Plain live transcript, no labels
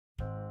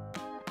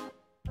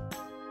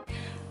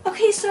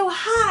Okay, so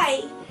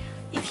hi!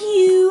 If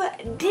you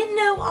didn't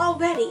know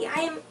already, I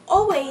am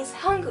always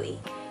hungry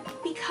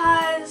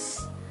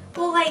because,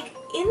 well, like,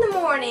 in the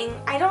morning,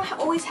 I don't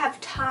always have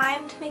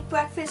time to make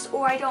breakfast,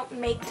 or I don't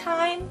make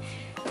time,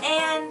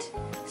 and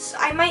so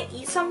I might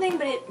eat something,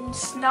 but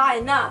it's not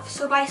enough.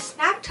 So by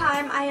snack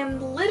time, I am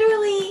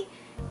literally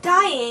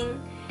dying,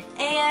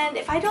 and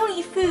if I don't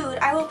eat food,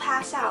 I will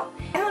pass out.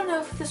 I don't know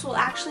if this will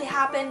actually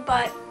happen,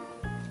 but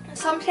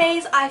some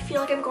days I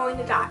feel like I'm going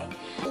to die.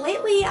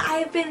 Lately,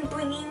 I've been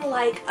bringing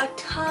like a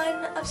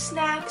ton of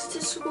snacks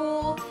to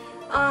school.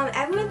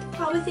 Everyone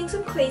probably thinks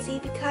I'm crazy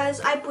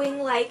because I bring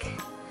like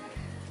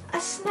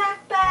a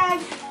snack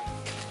bag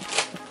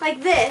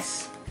like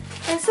this.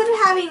 Instead of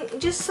having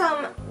just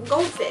some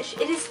goldfish,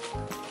 it is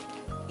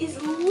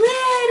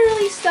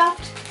literally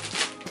stuffed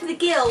to the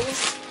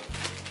gills.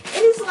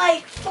 It is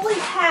like fully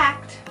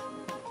packed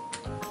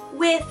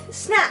with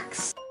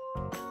snacks.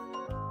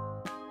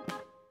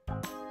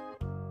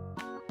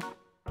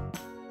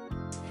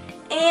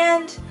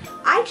 And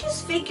I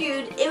just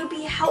figured it would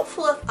be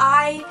helpful if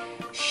I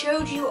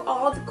showed you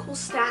all the cool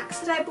snacks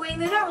that I bring.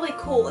 They're not really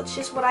cool, it's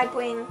just what I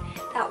bring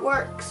that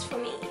works for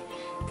me.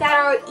 That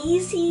are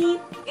easy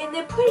and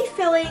they're pretty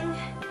filling,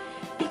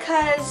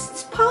 because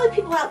there's probably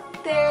people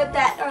out there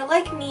that are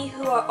like me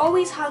who are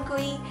always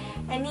hungry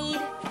and need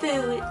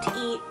food to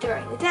eat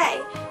during the day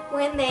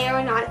when they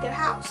are not at their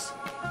house.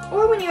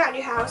 Or when you're at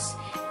your house,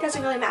 it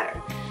doesn't really matter.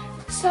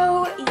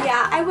 So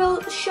yeah, I will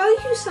show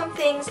you some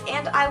things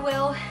and I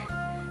will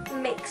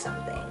make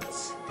some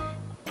things.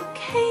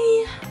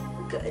 Okay,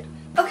 good.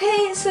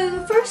 Okay, so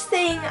the first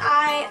thing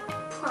I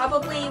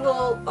probably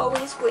will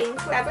always bring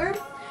forever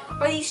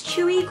are these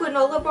chewy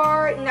granola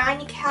bar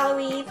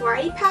 90-calorie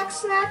variety pack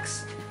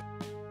snacks.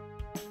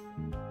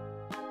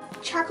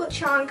 Chocolate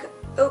chunk,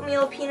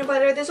 oatmeal, peanut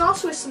butter. There's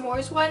also a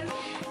s'mores one,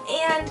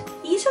 and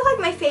these are like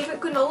my favorite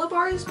granola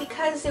bars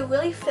because they're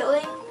really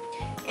filling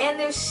and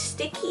they're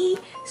sticky,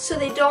 so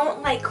they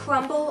don't like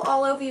crumble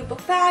all over your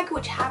book bag,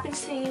 which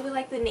happens to me with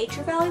like the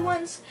Nature Valley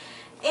ones.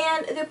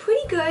 And they're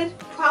pretty good.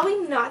 Probably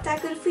not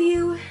that good for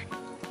you.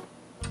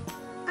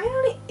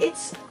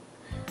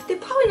 They're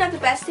probably not the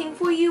best thing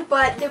for you,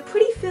 but they're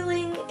pretty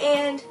filling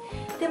and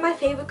they're my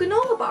favorite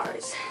granola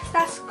bars.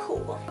 That's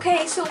cool.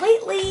 Okay, so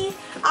lately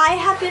I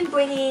have been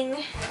bringing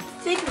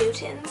Fig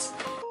Newtons.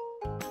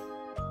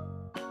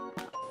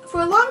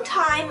 For a long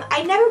time,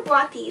 I never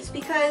brought these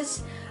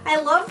because I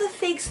love the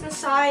figs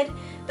inside,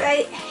 but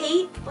I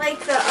hate like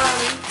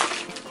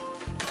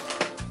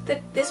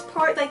this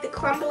part, like the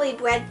crumbly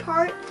bread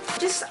part.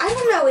 I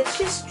don't know, it's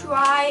just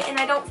dry and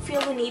I don't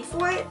feel the need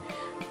for it.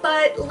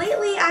 But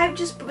lately I've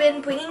just been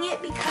bringing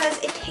it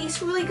because it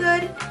tastes really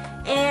good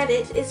and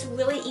it is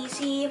really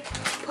easy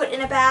to put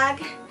in a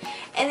bag.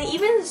 And they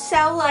even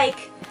sell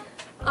like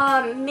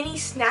mini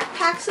snack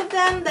packs of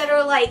them that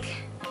are like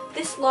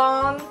this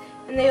long,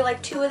 and they're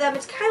like 2 of them.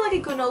 It's kind of like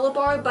a granola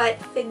bar,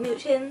 but Fig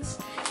Newtons.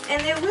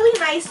 And they're really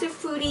nice, they're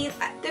fruity.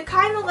 They're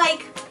kind of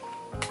like,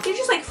 they're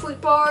just like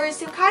fruit bars.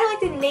 They're kind of like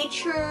the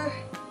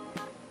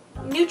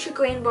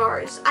Nutri-Grain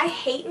bars. I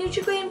hate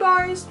Nutri-Grain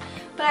bars,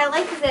 but I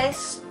like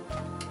this.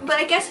 But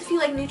I guess if you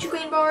like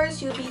Nutri-Grain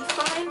bars, you'll be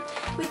fine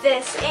with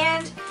this.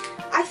 And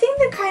I think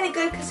they're kind of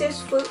good because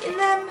there's fruit in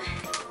them.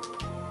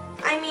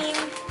 I mean,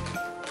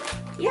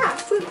 yeah,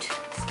 fruit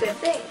is a good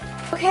thing.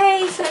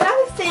 Okay, so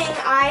another thing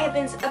I have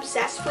been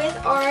obsessed with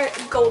are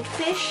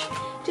goldfish,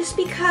 just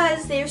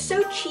because they're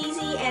so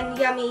cheesy and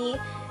yummy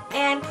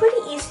and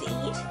pretty easy to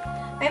eat.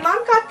 My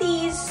mom got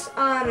these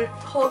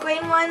whole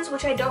grain ones,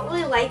 which I don't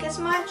really like as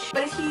much,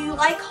 but if you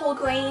like whole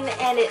grain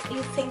and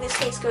you think this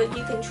tastes good,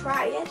 you can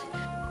try it.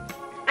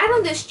 I don't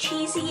know, they're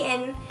cheesy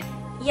and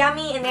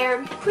yummy and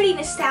they're pretty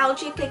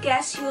nostalgic, I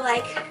guess. You're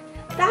like,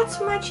 that's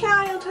my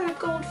childhood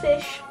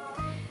goldfish.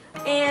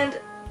 And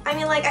I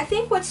mean, like, I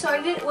think what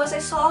started it was I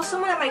saw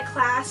someone at my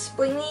class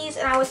bring these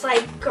and I was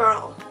like,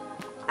 girl,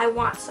 I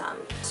want some.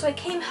 So I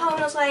came home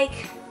and I was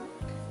like,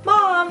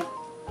 Mom,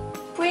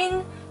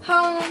 bring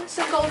home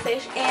some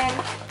goldfish,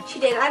 and she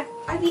did.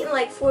 I've eaten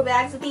like 4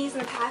 bags of these in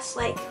the past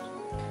like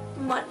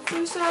month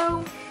or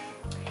so.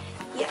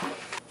 Yeah.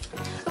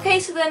 Okay,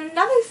 so then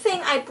another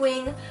thing I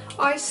bring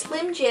are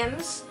Slim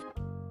Jims.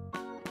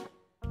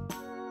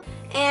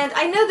 And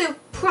I know they're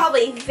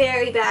probably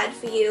very bad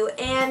for you,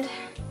 and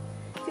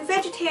if you're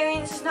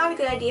vegetarian, this is not a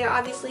good idea,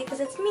 obviously, because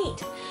it's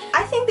meat.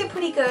 I think they're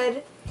pretty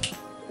good.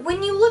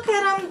 When you look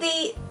at them,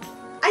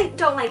 I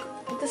don't like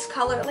this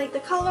color. Like, the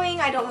coloring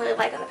I don't really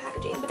like on the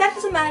packaging, but that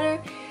doesn't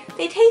matter.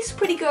 They taste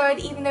pretty good,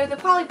 even though they're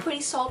probably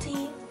pretty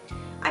salty.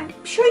 I'm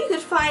sure you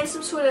could find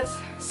some sort of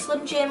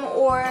Slim Jim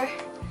or,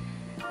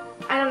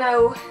 I don't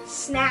know,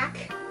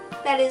 snack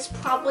that is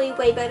probably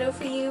way better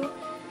for you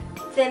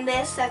than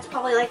this. That's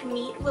probably like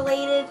meat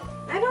related.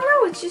 I don't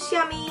know, it's just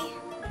yummy.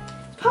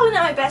 It's probably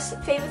not my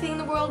favorite thing in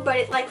the world, but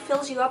it like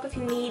fills you up if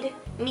you need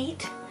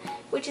meat,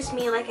 which is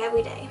me like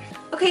every day.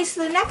 Okay,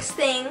 so the next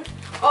thing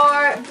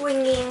are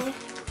bringing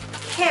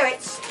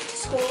carrots to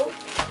school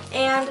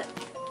and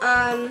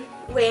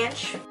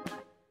ranch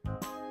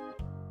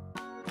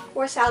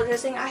or salad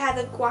dressing. I have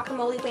the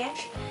guacamole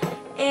ranch.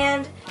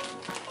 And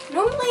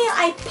normally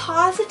I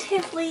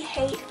positively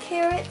hate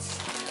carrots,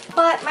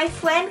 but my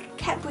friend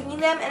kept bringing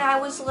them and I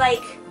was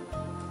like,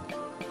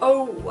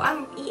 oh,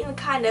 I'm eating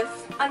kind of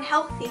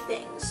unhealthy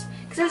things.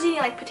 Because I was eating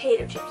like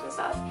potato chips and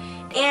stuff.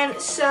 And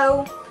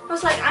so I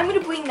was like, I'm going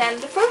to bring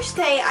them. The first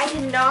day I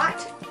did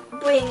not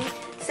bring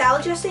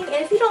salad dressing. And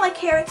if you don't like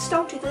carrots,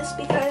 don't do this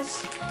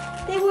because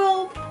they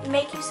will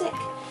make you sick.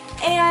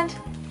 And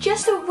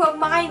just a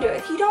reminder,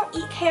 if you don't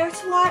eat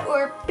carrots a lot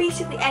or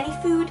basically any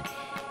food,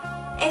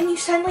 and you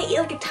suddenly eat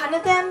like a ton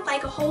of them,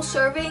 like a whole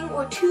serving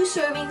or 2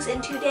 servings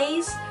in 2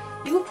 days,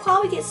 you will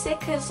probably get sick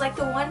because like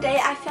the one day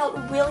I felt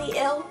really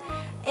ill,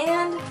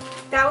 and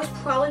that was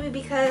probably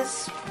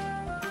because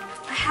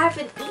I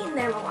haven't eaten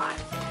them a lot.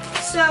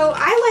 So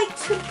I like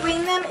to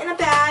bring them in a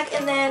bag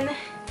and then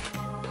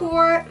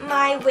pour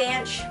my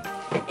ranch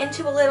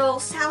into a little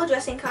salad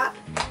dressing cup.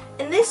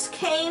 And this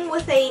came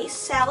with a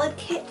salad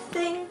kit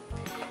thing,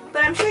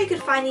 but I'm sure you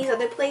could find these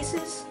other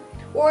places.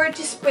 Or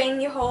just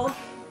bring your whole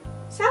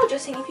salad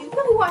dressing if you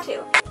really want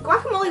to.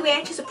 Guacamole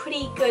ranch is a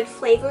pretty good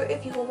flavor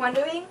if you were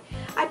wondering.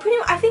 I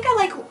think I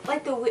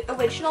like the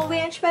original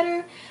ranch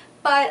better,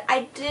 but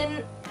I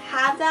didn't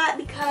have that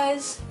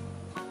because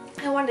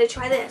I wanted to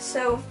try this.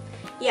 So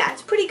yeah,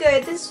 it's pretty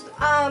good. This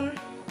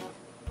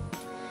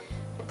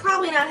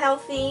probably not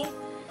healthy.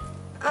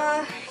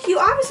 You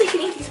obviously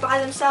can eat these by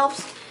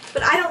themselves,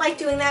 but I don't like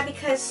doing that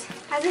because,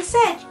 as I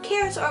said,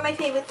 carrots are my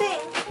favorite thing,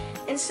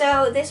 and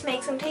so this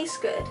makes them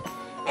taste good.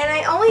 And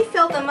I only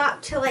fill them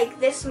up to like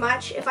this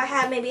much if I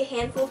have maybe a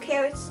handful of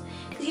carrots,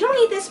 because you don't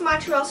need this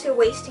much or else you're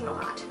wasting a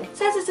lot. It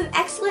says it's an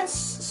excellent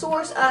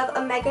source of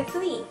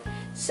omega-3,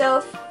 so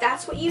if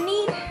that's what you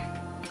need,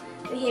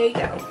 then here you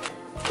go.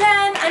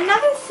 Then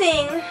another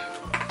thing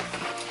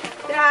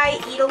that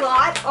I eat a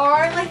lot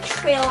are like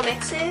trail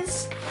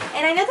mixes,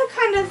 and I know they're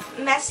kind of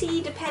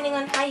messy depending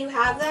on how you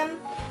have them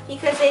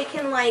because they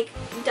can like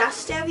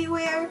dust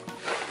everywhere,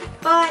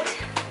 but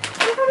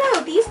I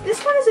don't know,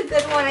 this one is a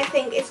good one. I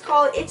think it's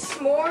called It's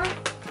S'more.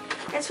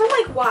 It's from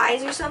like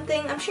Wise or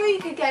something. I'm sure you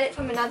could get it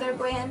from another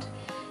brand.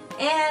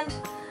 And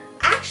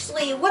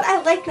actually what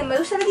I like the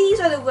most out of these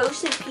are the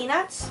roasted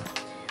peanuts,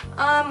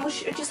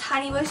 which are just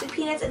honey roasted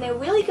peanuts, and they're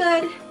really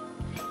good.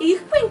 You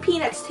can bring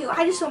peanuts too,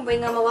 I just don't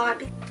bring them a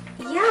lot.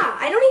 Yeah,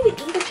 I don't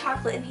even eat the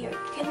chocolate in here.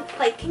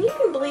 Can you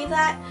even believe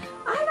that?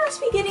 I must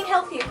be getting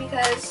healthier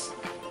because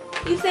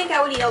you think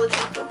I would eat all the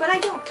chocolate, but I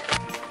don't.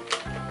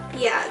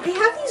 Yeah, they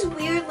have these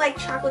weird like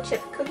chocolate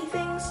chip cookie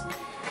things,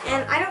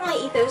 and I don't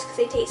really eat those because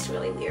they taste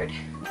really weird.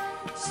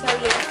 So yeah,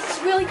 this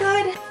is really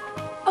good.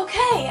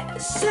 Okay,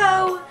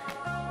 so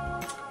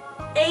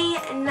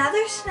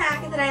another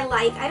snack that I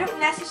like, I don't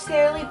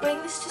necessarily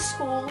bring this to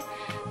school,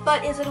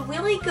 but is a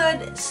really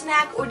good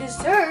snack or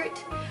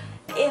dessert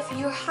if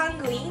you're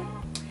hungry.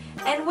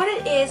 And what I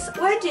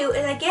do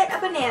is I get a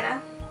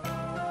banana,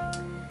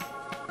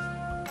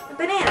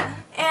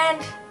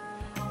 and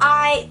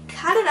I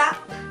cut it up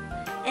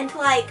into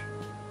like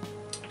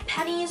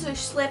pennies or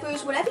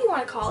slivers, whatever you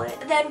want to call it.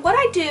 Then what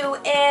I do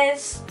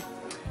is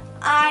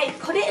I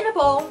put it in a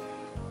bowl,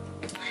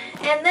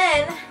 and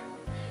then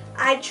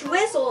I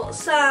drizzle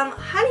some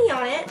honey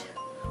on it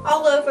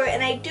all over,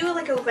 and I do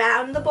like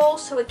around the bowl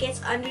so it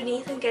gets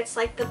underneath and gets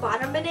like the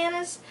bottom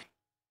bananas.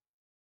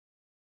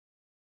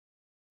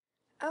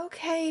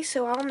 Okay,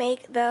 so I'll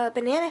make the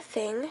banana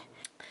thing.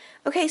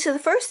 Okay, so the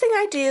first thing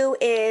I do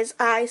is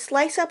I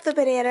slice up the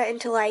banana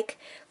into like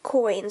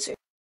coins.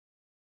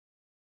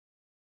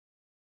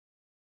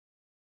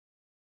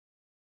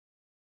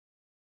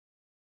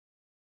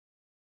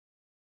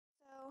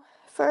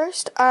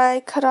 First,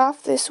 I cut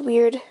off this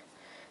weird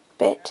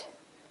bit,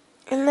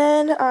 and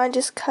then I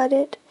just cut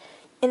it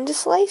into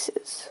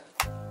slices.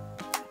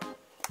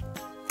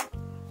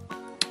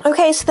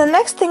 Okay, so the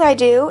next thing I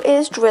do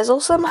is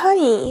drizzle some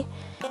honey.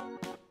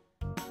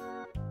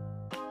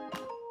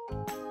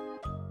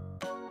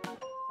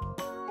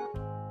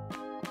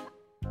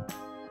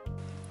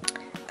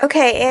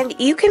 Okay, and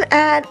you can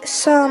add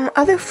some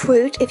other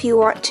fruit if you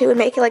want to and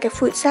make it like a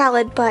fruit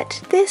salad,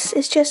 but this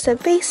is just a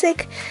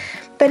basic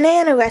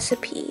banana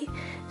recipe.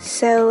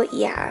 So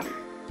yeah.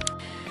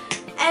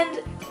 And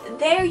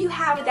there you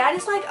have it. That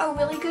is like a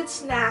really good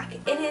snack.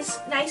 It is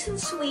nice and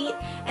sweet,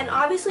 and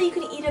obviously you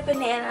can eat a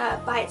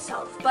banana by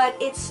itself, but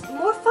it's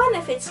more fun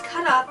if it's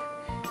cut up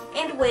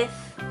and with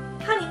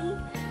honey,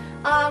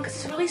 because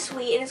it's really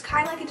sweet and it's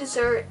kind of like a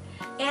dessert.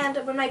 And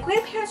when my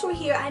grandparents were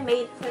here, I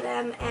made it for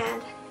them,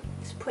 and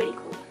it's pretty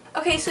cool.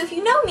 Okay, so if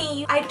you know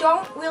me, I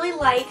don't really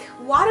like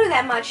water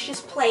that much,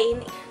 just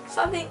plain.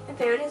 Something,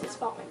 there it is, it's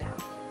falling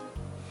down.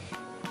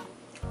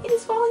 It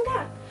is falling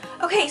down.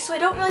 Okay, so I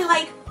don't really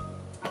like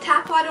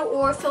tap water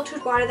or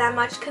filtered water that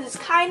much because it's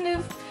kind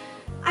of,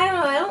 I don't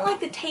know, I don't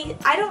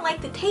like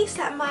the taste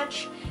that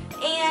much,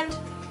 and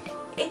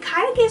it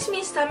kind of gives me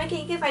a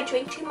stomachache if I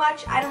drink too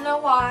much. I don't know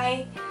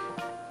why.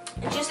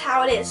 It's just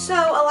how it is. So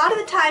a lot of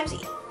the times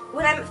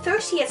when I'm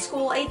thirsty at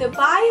school, I either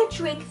buy a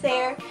drink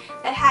there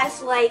that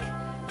has like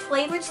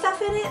flavored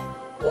stuff in it,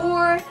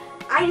 or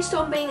I just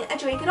don't bring a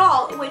drink at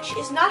all, which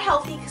is not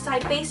healthy because I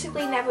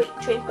basically never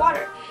drink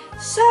water.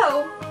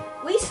 So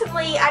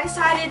recently I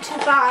decided to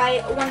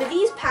buy one of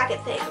these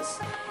packet things.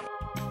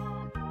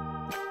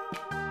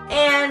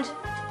 And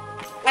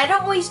I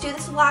don't always do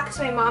this a lot because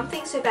my mom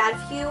thinks they're bad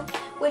for you,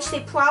 which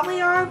they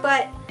probably are,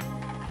 but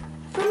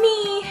for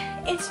me,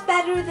 it's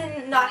better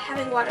than not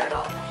having water at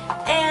all.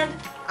 And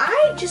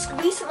I just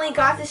recently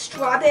got this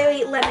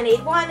strawberry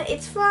lemonade one.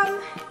 It's from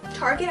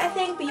Target, I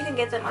think, but you can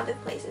get them other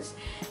places.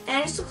 And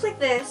it just looks like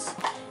this.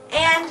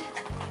 And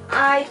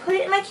I put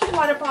it in my cute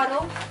water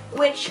bottle,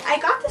 which I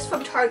got this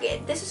from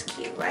Target. This is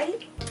cute,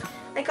 right?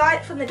 I got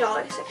it from the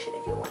dollar section,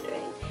 if you're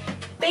wondering.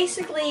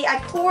 Basically, I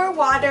pour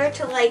water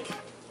to like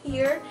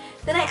here,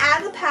 then I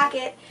add the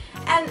packet,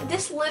 and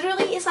this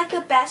literally is like the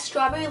best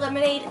strawberry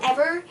lemonade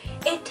ever.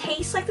 It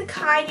tastes like the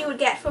kind you would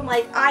get from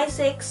like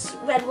Isaac's,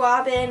 Red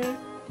Robin,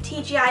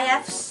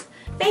 TGIF's,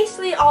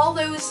 basically all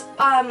those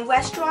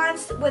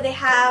restaurants where they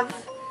have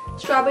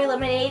strawberry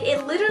lemonade.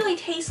 It literally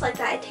tastes like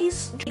that. It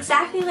tastes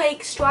exactly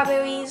like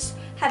strawberries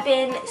have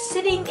been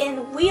sitting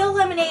in real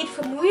lemonade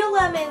from real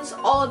lemons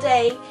all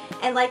day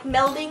and like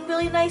melding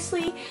really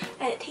nicely,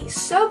 and it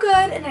tastes so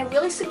good, and I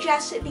really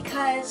suggest it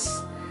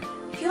because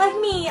if you're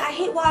like me, I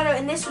hate water,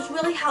 and this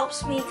really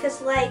helps me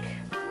because like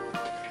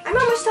I'm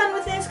almost done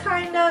with this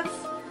kind of,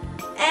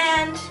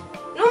 and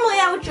normally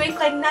I would drink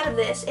like none of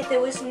this if there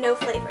was no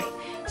flavoring,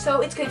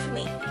 so it's good for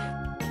me.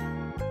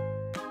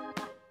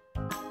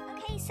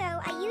 Okay, so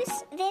I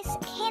use this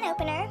can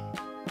opener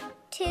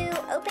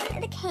to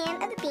open the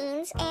can of the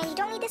beans, and you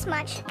don't need this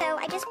much, so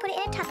I just put it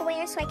in a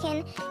Tupperware so I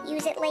can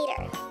use it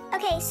later.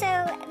 Okay, so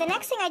the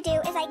next thing I do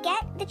is I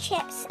get the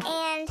chips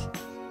and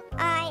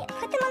I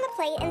put them on the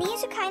plate, and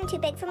these are kind of too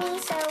big for me,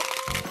 so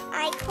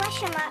I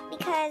crush them up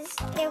because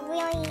they're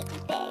really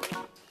big.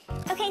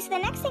 Okay, so the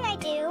next thing I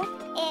do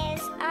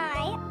is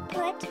I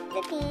put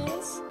the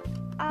beans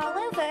all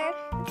over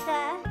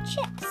the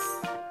chips.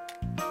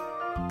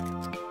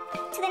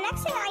 So the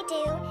next thing I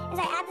do is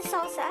I add the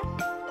salsa.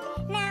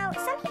 Now,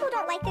 some people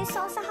don't like their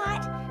salsa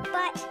hot,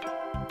 but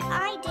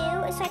I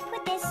do, so I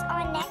put this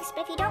on next.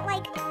 But if you don't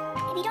like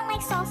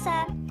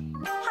salsa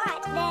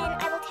hot, then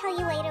I will tell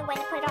you later when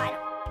to put it on.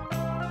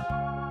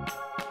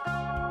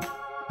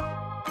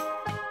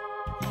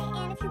 Okay,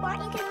 and if you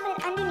want, you can put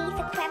it underneath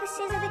the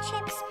crevices of the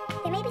chips.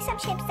 There may be some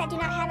chips that do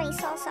not have any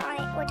salsa on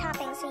it or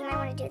toppings, so you might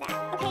want to do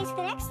that. Okay, so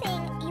the next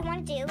thing you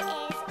want to do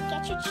is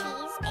get your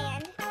cheese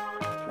and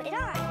put it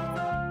on.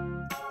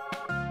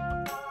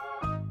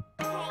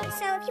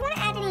 So if you want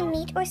to add any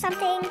meat or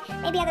something,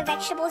 maybe other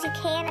vegetables, you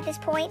can at this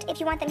point if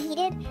you want them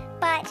heated.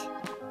 But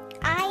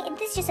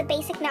this is just a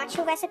basic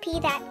nacho recipe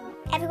that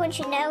everyone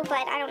should know,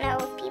 but I don't know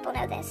if people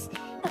know this.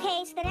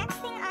 Okay, so the next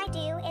thing I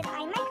do is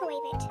I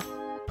microwave it.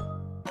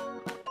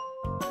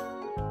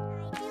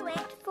 I do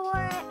it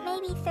for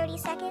maybe 30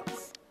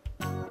 seconds.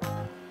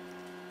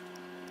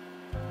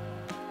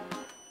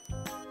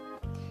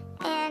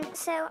 And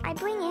so I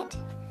bring it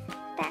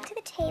back to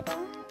the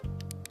table.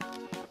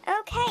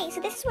 Okay, so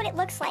this is what it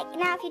looks like.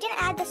 Now, if you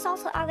didn't add the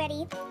salsa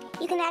already,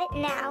 you can add it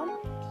now.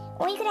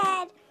 Or you could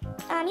add,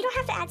 you don't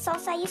have to add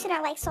salsa. I used to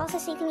not like salsa,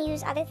 so you can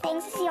use other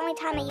things. This is the only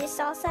time I use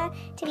salsa,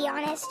 to be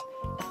honest.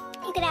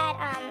 You could add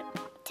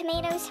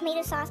tomatoes,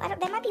 tomato sauce.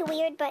 That might be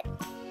weird, but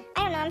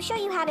I don't know. I'm sure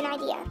you have an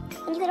idea.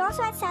 And you could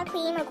also add sour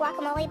cream or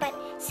guacamole, but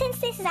since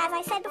this is, as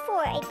I said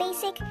before, a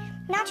basic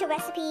nacho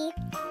recipe,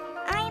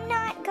 I am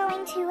not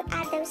going to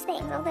add those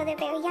things, although they're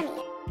very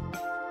yummy.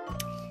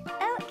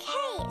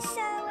 Okay,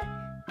 so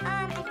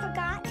I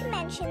forgot to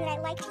mention that I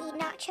like to eat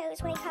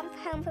nachos when I come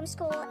home from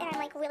school and I'm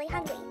like really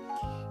hungry.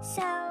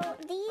 So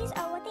these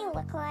are what they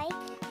look like.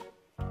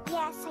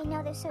 Yes, I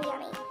know they're so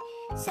yummy.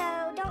 So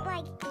don't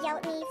like yell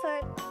at me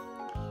for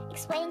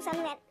explaining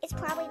something that is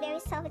probably very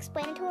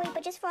self-explanatory,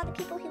 but just for all the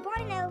people who want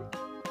to know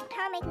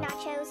how to make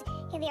nachos,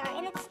 here they are.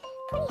 And it's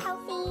pretty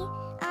healthy.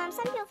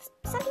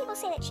 Some people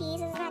say that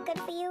cheese isn't that good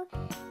for you,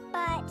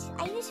 but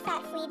I use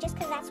fat-free just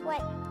because that's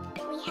what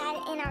we had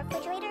in our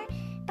refrigerator.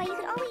 But you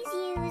could always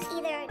use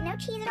either no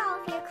cheese at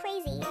all if you're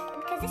crazy,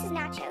 because this is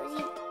nachos,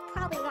 you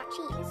probably want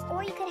cheese.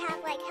 Or you could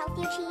have like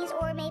healthier cheese,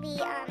 or maybe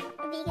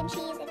vegan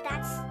cheese if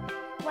that's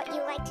what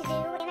you like to do.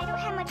 And I don't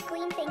have much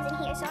green things in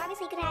here, so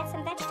obviously you can add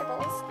some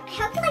vegetables.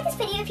 I hope you liked this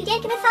video. If you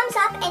did, give it a thumbs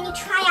up, and you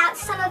try out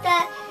some of the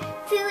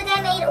food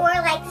that I made, or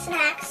like the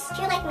snacks. If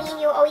you're like me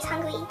and you're always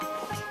hungry.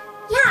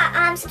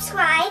 Yeah,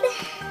 subscribe,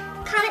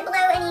 comment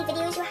below any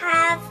videos you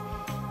have,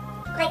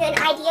 like an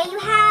idea you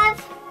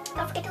have.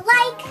 Don't forget to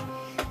like.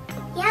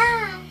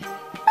 Yeah.